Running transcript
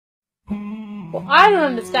What I don't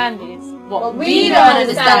understand is... What we don't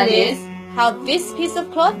understand is how this piece of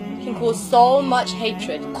cloth can cause so much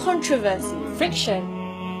hatred, controversy, friction,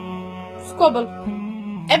 squabble.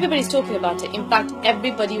 Everybody's talking about it. In fact,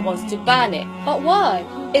 everybody wants to ban it. But why?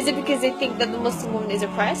 Is it because they think that the Muslim woman is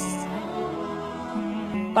oppressed?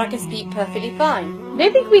 But I can speak perfectly fine. They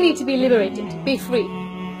think we need to be liberated, be free.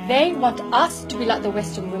 They want us to be like the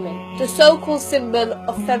Western women. The so-called symbol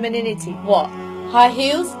of femininity. What? High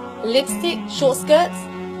heels? Lipstick? Short skirts?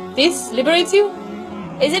 This liberates you?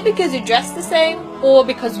 Is it because you dress the same? Or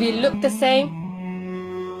because we look the same?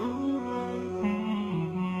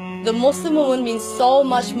 The Muslim woman means so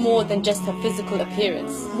much more than just her physical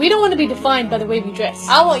appearance. We don't want to be defined by the way we dress.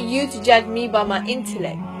 I want you to judge me by my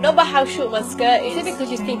intellect, not by how short my skirt is. Is it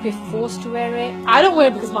because you think we're forced to wear it? I don't wear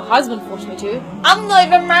it because my husband forced me to. I'm not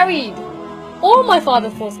even married. Or my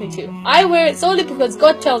father forced me to. I wear it solely because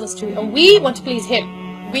God tells us to, and we want to please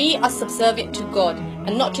Him. We are subservient to God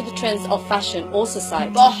and not to the trends of fashion or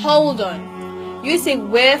society. But hold on. You say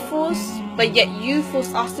we're forced, but yet you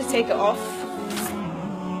force us to take it off?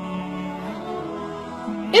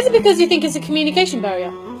 Is it because you think it's a communication barrier?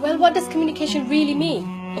 Well, what does communication really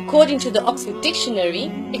mean? According to the Oxford Dictionary,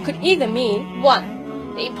 it could either mean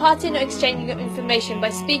 1. The imparting or exchanging of information by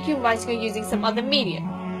speaking, writing or using some other medium.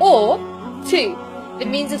 or 2. The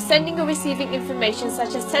means of sending or receiving information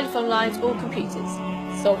such as telephone lines or computers.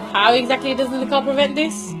 So how exactly does the niqab prevent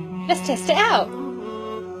this? let's test it out.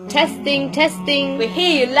 Testing, testing. We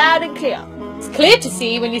hear you loud and clear. It's clear to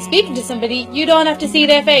see when you're speaking to somebody, you don't have to see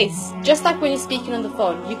their face. Just like when you're speaking on the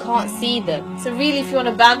phone, you can't see them. So really, if you want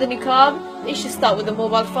to ban the niqab, you should start with the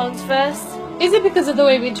mobile phones first. Is it because of the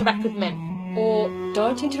way we interact with men? Or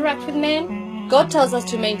don't interact with men? God tells us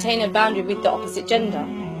to maintain a boundary with the opposite gender.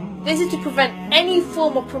 This is to prevent any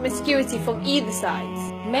form of promiscuity from either sides.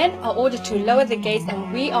 Men are ordered to lower the gaze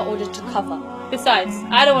and we are ordered to cover. Besides,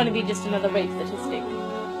 I don't want to be just another rape statistic.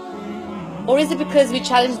 Or is it because we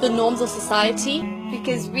challenge the norms of society?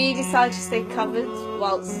 Because we decide to stay covered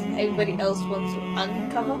whilst everybody else wants to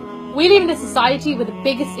uncover. We live in a society where the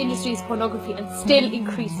biggest industry is pornography and still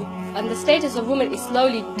increasing. And the status of women is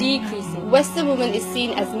slowly decreasing. Western woman is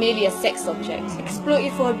seen as merely a sex object,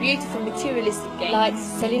 exploited for her beauty for materialistic gain. like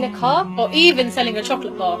selling a car. Or even selling a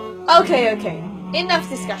chocolate bar. Okay. Enough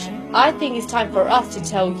discussion. I think it's time for us to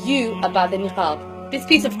tell you about the niqab. This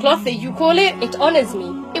piece of cloth that you call it, It honors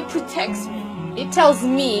me. It protects me. It tells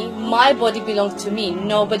me my body belongs to me,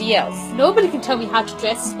 nobody else. nobody can tell me how to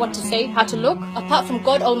dress, what to say, how to look. Apart from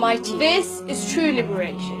God Almighty. This is true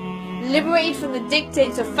liberation. Liberated from the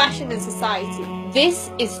dictates of fashion and society. This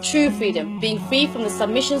is true freedom, being free from the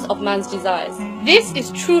submissions of man's desires. This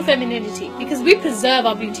is true femininity because we preserve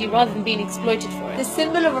our beauty rather than being exploited for The it.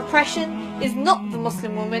 symbol of oppression is not the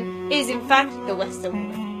Muslim woman, it is in fact the Western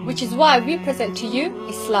woman. Which is why we present to you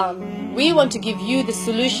Islam. We want to give you the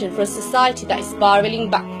solution for a society that is spiraling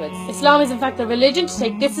backwards. Islam is in fact a religion to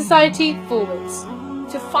take this society forwards.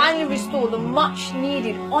 To finally restore the much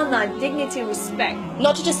needed honour, dignity and respect.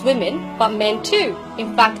 Not to just women, but men too.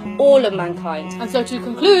 In fact, all of mankind. And so to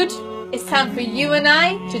conclude, It's time for you and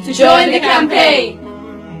I To join the campaign.